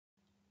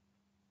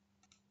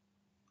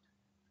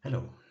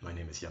Hello, my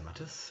name is Jan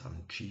Mattes.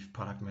 I'm Chief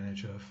Product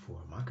Manager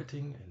for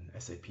Marketing in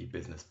SAP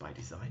Business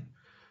ByDesign.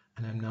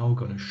 And I'm now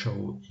going to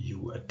show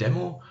you a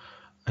demo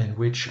in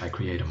which I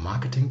create a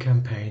marketing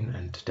campaign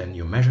and then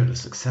you measure the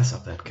success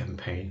of that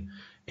campaign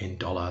in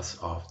dollars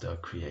of the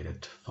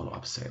created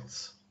follow-up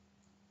sales.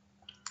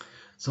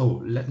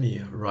 So let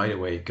me right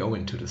away go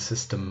into the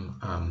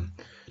system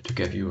to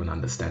give you an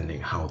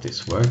understanding how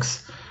this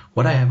works.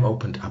 What I have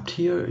opened up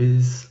here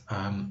is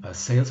a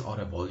sales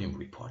order volume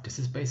report. This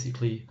is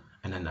basically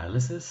an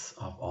analysis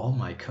of all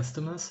my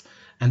customers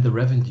and the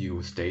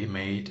revenues they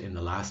made in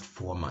the last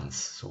 4 months.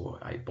 So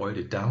I boiled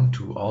it down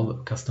to all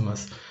the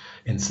customers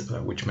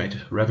which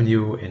made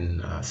revenue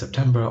in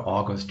September,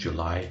 August,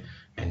 July,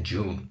 and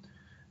June.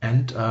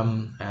 And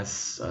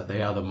as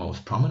they are the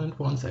most prominent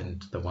ones and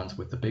the ones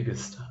with the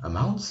biggest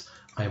amounts,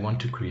 I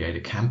want to create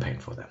a campaign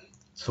for them.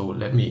 So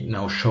let me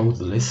now show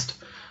the list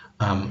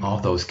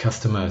of those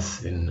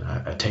customers in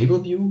a table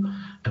view.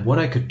 And what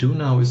I could do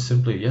now is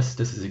simply, yes,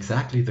 this is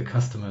exactly the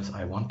customers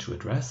I want to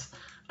address.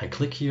 I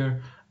click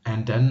here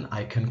and then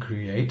I can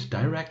create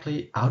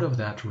directly out of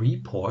that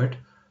report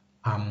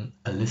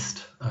a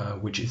list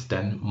which is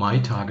then my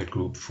target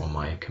group for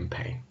my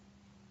campaign.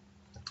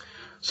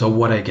 So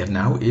what I get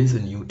now is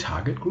a new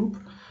target group.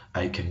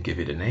 I can give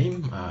it a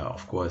name,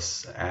 of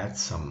course, add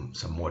some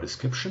more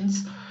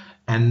descriptions,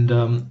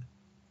 and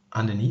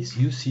underneath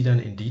you see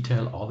then in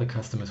detail all the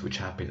customers which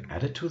have been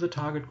added to the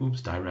target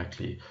groups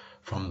directly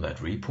from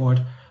that report.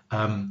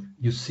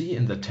 You see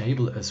in the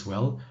table as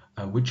well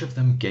which of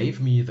them gave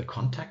me the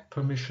contact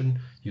permission.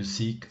 You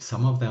see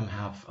some of them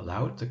have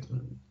allowed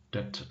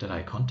that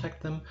I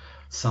contact them.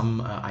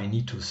 Some I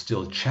need to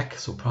still check,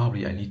 so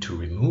probably I need to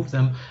remove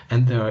them.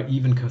 And there are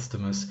even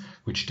customers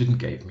which didn't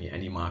give me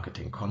any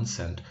marketing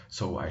consent,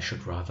 so I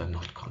should rather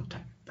not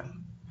contact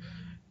them.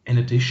 In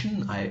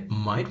addition, I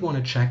might want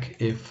to check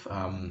if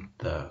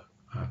the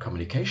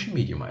communication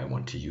medium I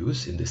want to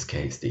use, in this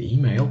case the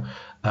email,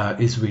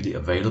 is really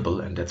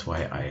available, and that's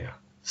why I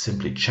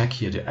simply check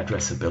here the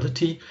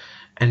addressability.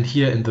 And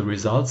here in the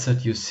results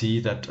set you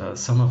see that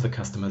some of the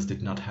customers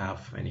did not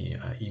have any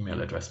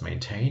email address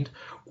maintained,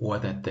 or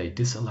that they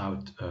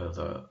disallowed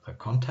the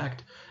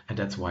contact, and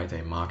that's why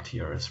they marked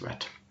here as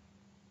red.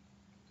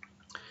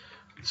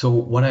 So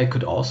what I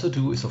could also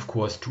do is, of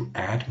course, to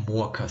add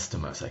more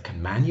customers. I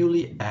can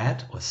manually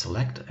add or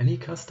select any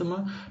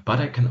customer, but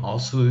I can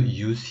also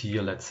use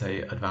here, let's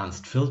say,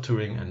 advanced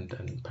filtering and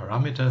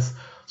parameters.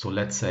 So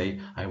let's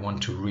say I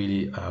want to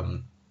really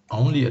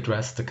only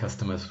address the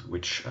customers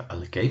which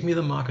gave me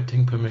the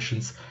marketing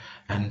permissions,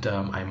 and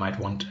I might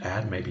want to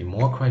add maybe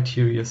more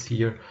criteria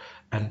here.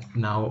 And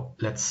now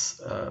let's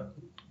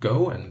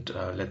go and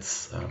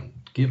let's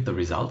give the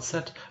result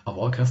set of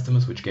all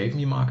customers which gave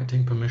me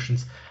marketing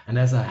permissions. And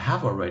as I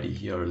have already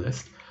here a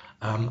list,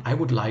 I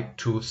would like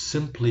to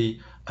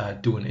simply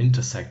do an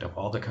intersect of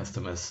all the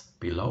customers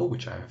below,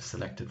 which I have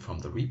selected from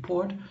the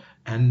report,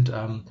 and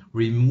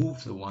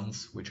remove the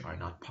ones which are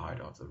not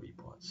part of the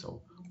report.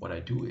 So what I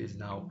do is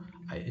now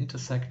I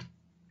intersect,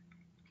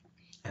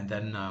 and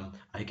then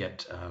I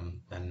get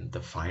then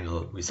the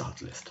final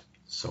result list.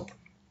 So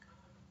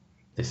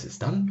this is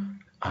done.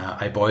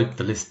 I boiled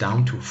the list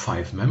down to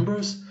 5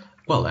 members.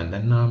 Well, and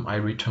then I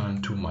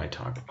return to my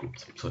target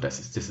groups. So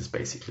this is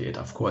basically it.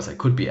 Of course, I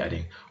could be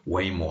adding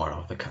way more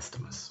of the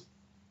customers.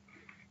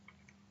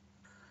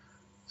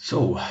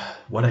 So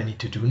what I need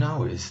to do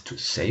now is to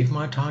save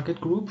my target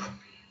group.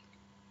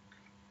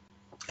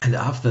 And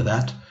after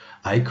that,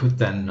 I could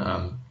then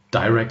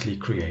directly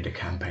create a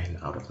campaign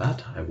out of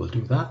that. I will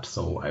do that.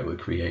 So I will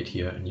create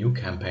here a new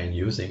campaign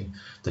using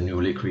the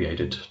newly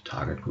created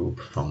target group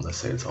from the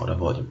sales order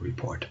volume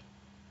report.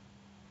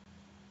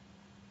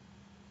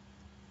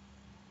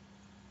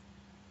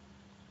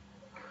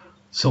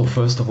 So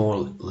first of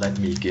all, let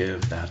me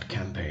give that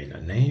campaign a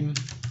name.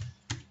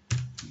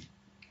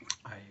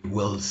 I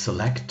will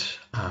select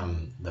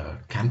the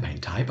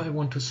campaign type I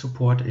want to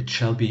support. It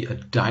shall be a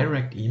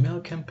direct email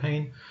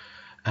campaign.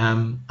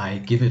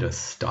 I give it a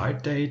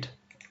start date,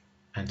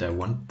 and I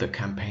want the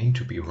campaign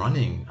to be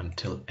running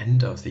until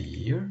end of the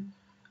year.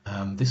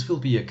 This will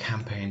be a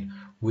campaign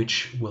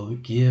which will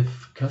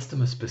give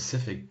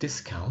customer-specific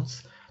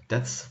discounts.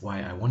 That's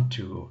why I want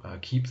to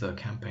keep the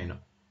campaign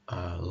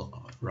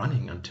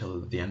running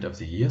until the end of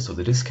the year. So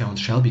the discount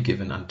shall be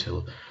given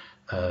until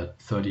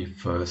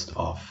 31st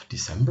of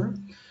December.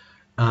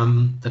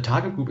 The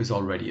target group is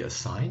already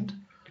assigned.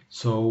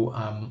 So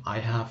I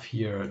have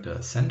here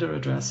the sender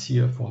address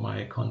here for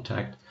my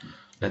contact.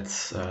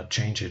 Let's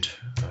change it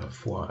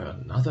for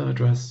another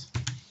address.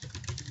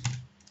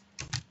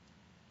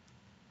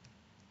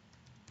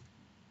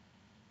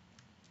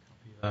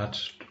 Copy that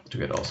to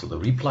get also the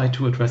reply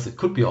to address. It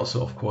could be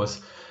also, of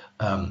course,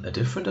 a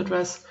different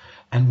address.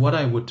 And what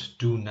I would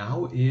do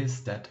now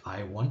is that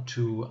I want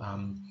to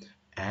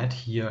add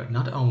here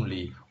not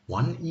only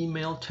one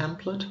email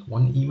template,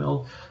 one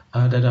email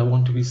that I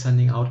want to be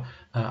sending out.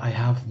 I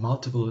have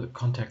multiple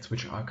contacts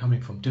which are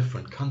coming from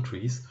different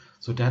countries.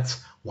 So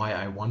that's why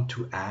I want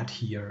to add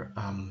here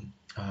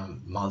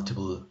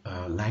multiple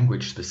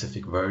language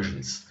specific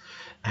versions.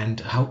 And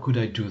how could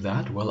I do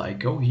that? Well, I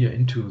go here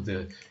into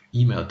the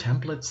email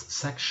templates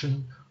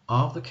section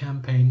of the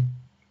campaign,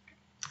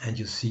 and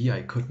you see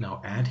I could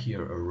now add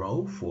here a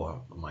row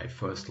for my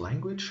first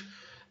language,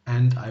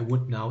 and I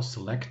would now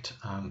select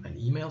an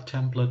email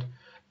template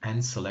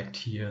and select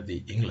here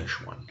the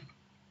English one.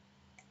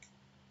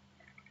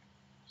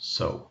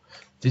 So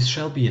this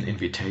shall be an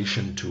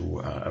invitation to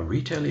a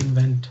retail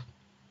event.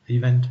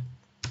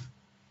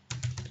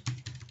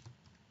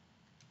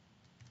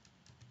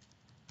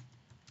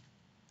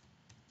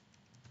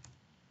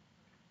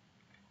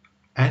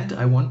 And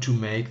I want to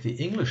make the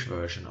English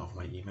version of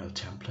my email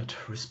template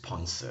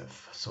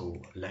responsive.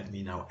 So let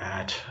me now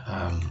add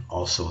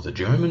also the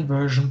German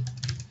version.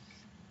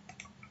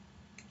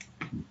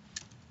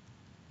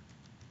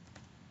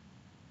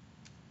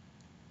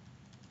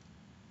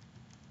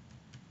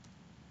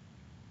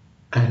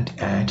 And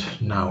add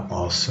now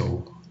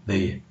also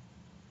the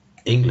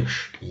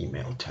English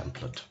email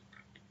template.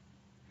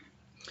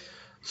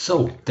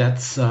 So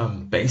that's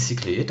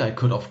basically it. I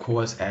could of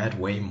course add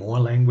way more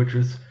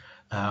languages.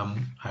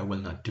 I will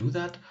not do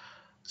that.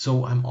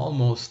 So I'm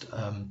almost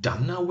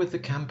done now with the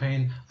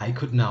campaign. I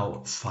could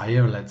now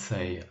fire, let's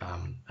say,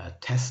 a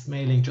test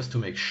mailing just to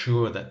make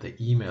sure that the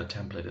email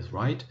template is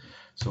right.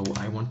 So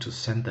I want to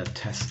send that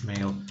test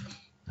mail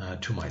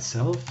to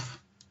myself.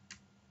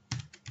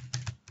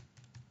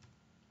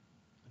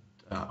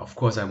 Of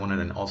course, I want to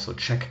then also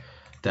check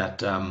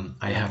that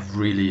I have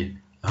really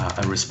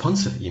a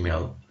responsive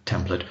email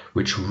template,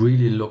 which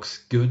really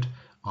looks good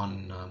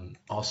on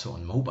also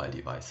on mobile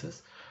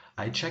devices.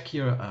 I check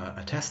here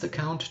a test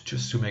account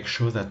just to make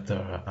sure that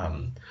the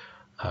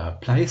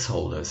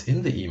placeholders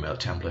in the email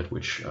template,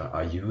 which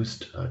are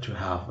used to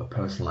have a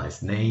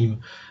personalized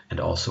name and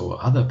also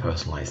other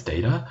personalized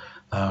data,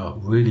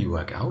 really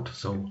work out.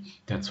 So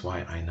that's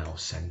why I now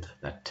send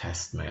that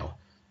test mail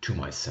to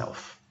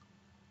myself.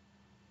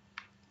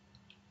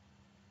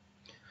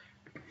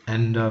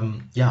 And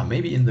yeah,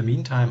 maybe in the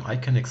meantime, I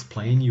can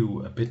explain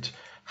you a bit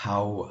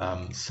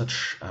how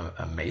such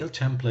a mail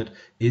template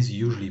is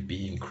usually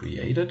being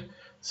created.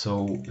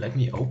 So let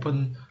me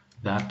open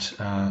that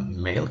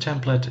mail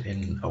template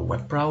in a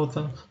web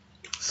browser.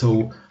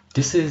 So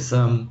this is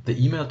the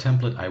email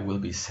template I will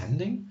be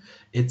sending.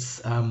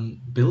 It's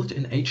built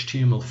in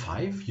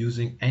HTML5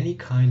 using any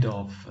kind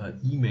of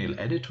email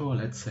editor,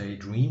 let's say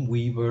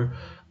Dreamweaver,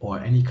 or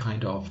any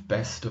kind of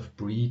best of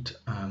breed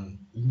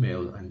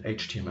email and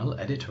HTML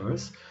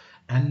editors.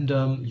 And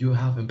you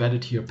have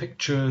embedded here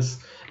pictures,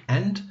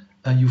 and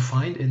you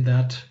find in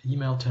that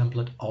email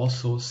template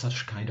also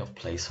such kind of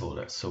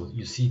placeholders. So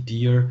you see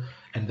dear,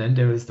 and then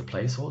there is the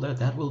placeholder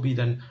that will be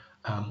then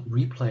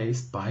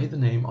replaced by the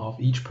name of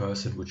each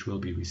person which will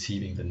be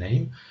receiving the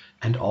name,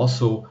 and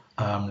also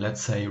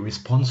let's say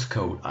response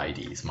code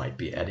IDs might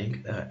be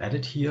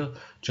added here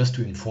just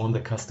to inform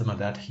the customer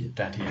that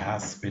he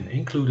has been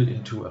included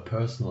into a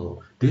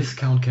personal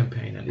discount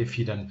campaign. And if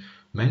he then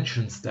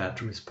mentions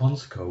that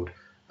response code,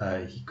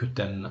 he could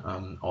then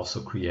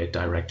also create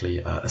directly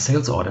a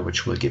sales order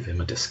which will give him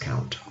a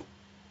discount.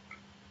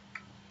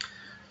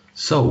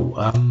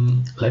 So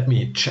let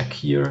me check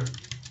here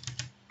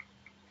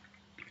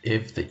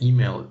if the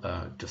email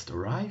just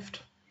arrived.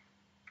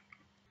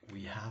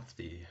 We have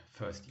the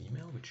first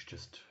email which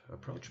just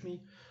approached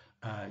me.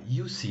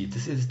 You see,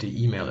 this is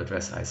the email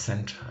address I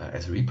sent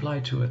as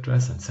reply to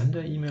address and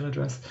sender email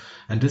address.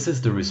 And this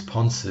is the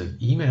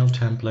responsive email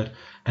template.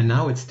 And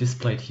now it's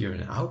displayed here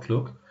in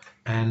Outlook.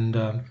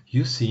 And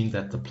you've seen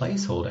that the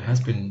placeholder has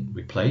been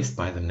replaced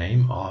by the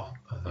name of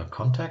the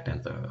contact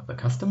and the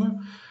customer.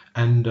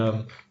 And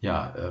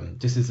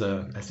this is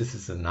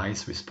a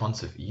nice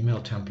responsive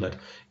email template.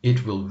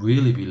 It will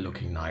really be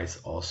looking nice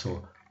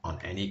also on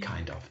any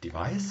kind of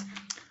device.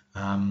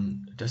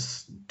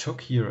 Just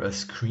took here a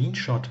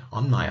screenshot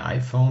on my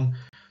iPhone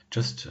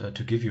just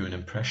to give you an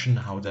impression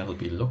how that'll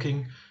be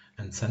looking,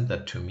 and send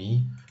that to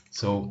me.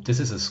 So this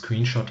is a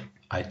screenshot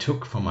I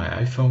took from my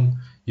iPhone.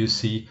 You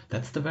see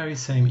that's the very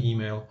same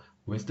email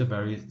with the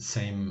very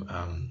same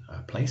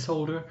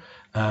placeholder,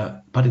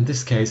 but in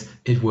this case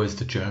it was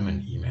the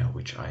German email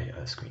which I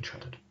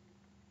screenshotted.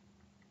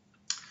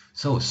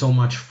 So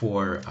much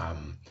for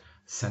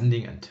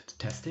sending and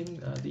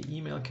testing the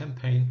email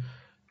campaign.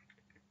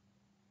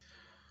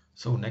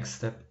 So next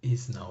step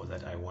is now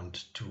that I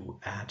want to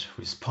add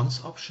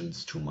response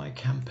options to my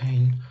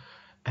campaign,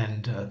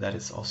 and that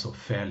is also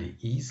fairly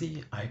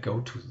easy. I go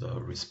to the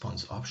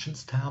response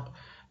options tab,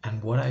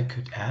 and what I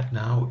could add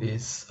now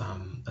is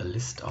a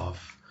list of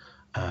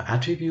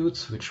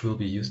attributes which will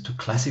be used to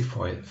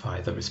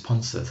classify the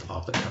responses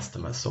of the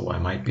customer. So I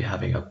might be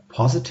having a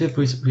positive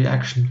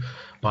reaction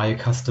by a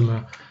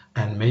customer,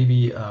 and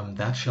maybe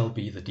that shall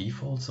be the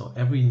default. So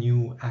every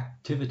new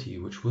activity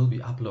which will be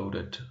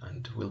uploaded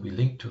and will be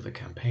linked to the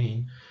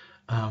campaign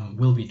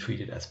will be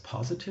treated as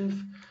positive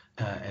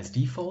as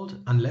default,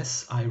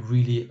 unless I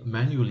really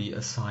manually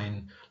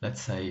assign,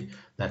 let's say,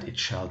 that it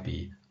shall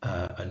be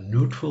a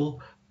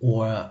neutral,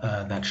 or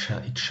that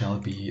it shall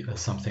be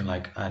something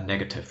like a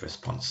negative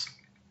response.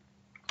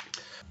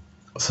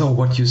 So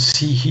what you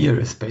see here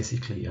is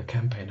basically a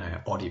campaign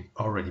I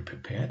already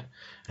prepared,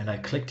 and I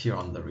clicked here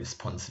on the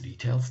response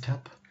details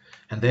tab,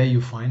 and there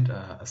you find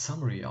a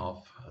summary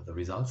of the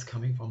results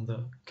coming from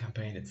the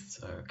campaign. It's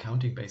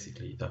counting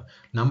basically the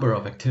number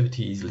of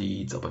activities,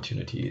 leads,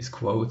 opportunities,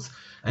 quotes,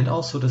 and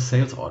also the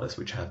sales orders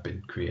which have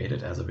been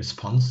created as a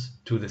response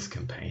to this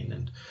campaign.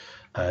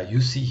 And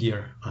you see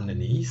here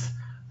underneath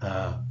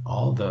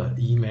all the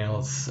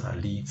emails,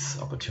 leads,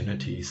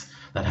 opportunities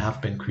that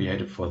have been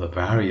created for the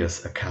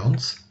various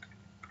accounts.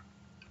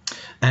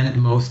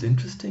 And most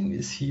interesting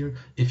is here,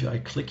 if I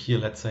click here,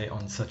 let's say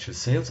on such a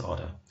sales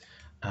order,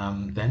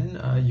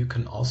 then you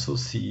can also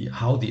see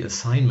how the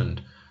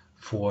assignment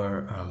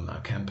for a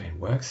campaign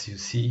works. You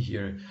see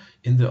here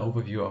in the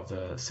overview of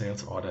the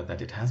sales order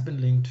that it has been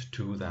linked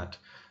to that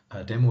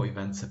demo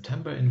event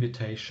September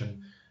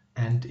invitation.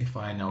 And if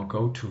I now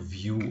go to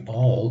view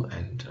all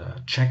and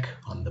check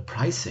on the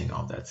pricing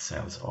of that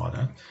sales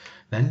order,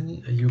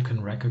 then you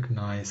can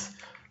recognize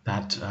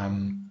that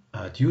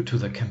due to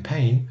the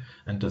campaign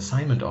and the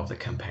assignment of the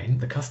campaign,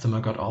 the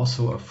customer got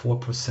also a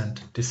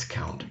 4%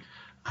 discount.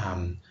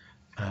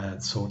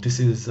 So this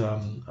is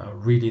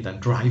really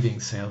then driving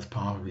sales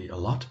probably a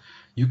lot.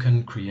 You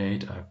can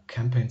create a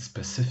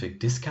campaign-specific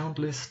discount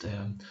list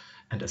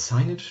and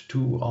assign it to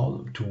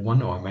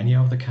one or many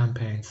of the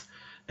campaigns,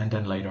 and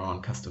then later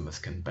on customers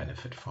can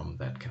benefit from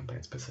that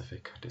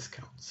campaign-specific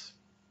discounts.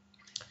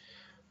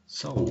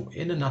 So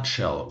in a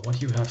nutshell,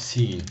 what you have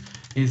seen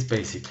is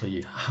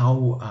basically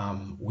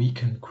how we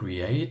can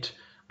create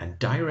and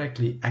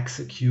directly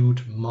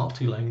execute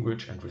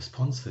multi-language and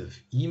responsive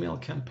email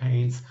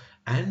campaigns,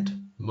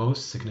 and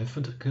most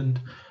significant,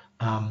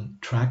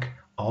 track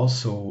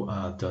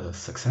also the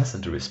success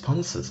and the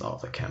responses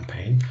of the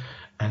campaign.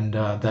 And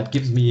that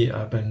gives me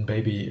then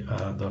maybe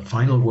the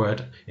final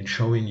word in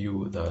showing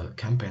you the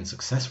campaign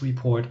success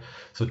report.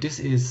 So this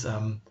is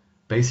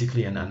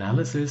basically an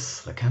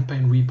analysis, a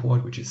campaign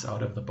report, which is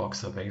out of the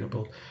box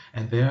available.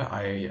 And there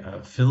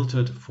I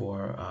filtered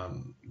for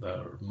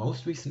the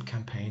most recent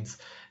campaigns,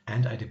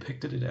 and I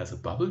depicted it as a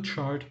bubble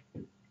chart.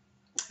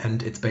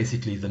 And it's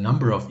basically the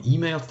number of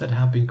emails that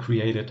have been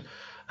created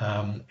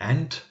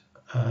and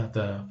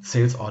the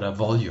sales order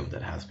volume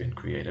that has been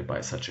created by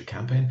such a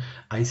campaign.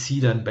 I see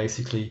then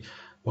basically,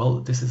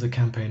 well, this is a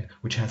campaign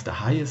which has the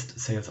highest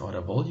sales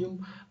order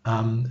volume.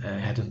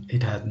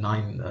 It had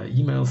 9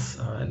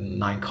 emails and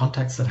 9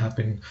 contacts that have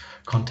been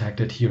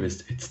contacted. Here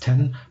it's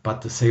 10,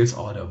 but the sales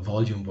order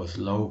volume was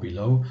low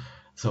below.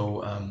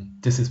 So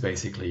this is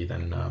basically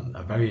then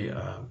a very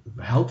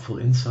helpful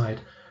insight,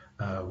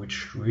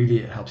 which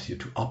really helps you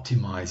to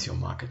optimize your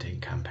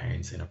marketing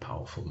campaigns in a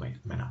powerful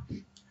manner.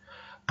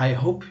 I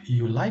hope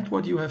you liked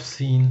what you have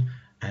seen,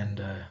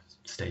 and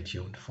stay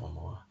tuned for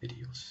more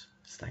videos.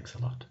 Thanks a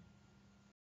lot.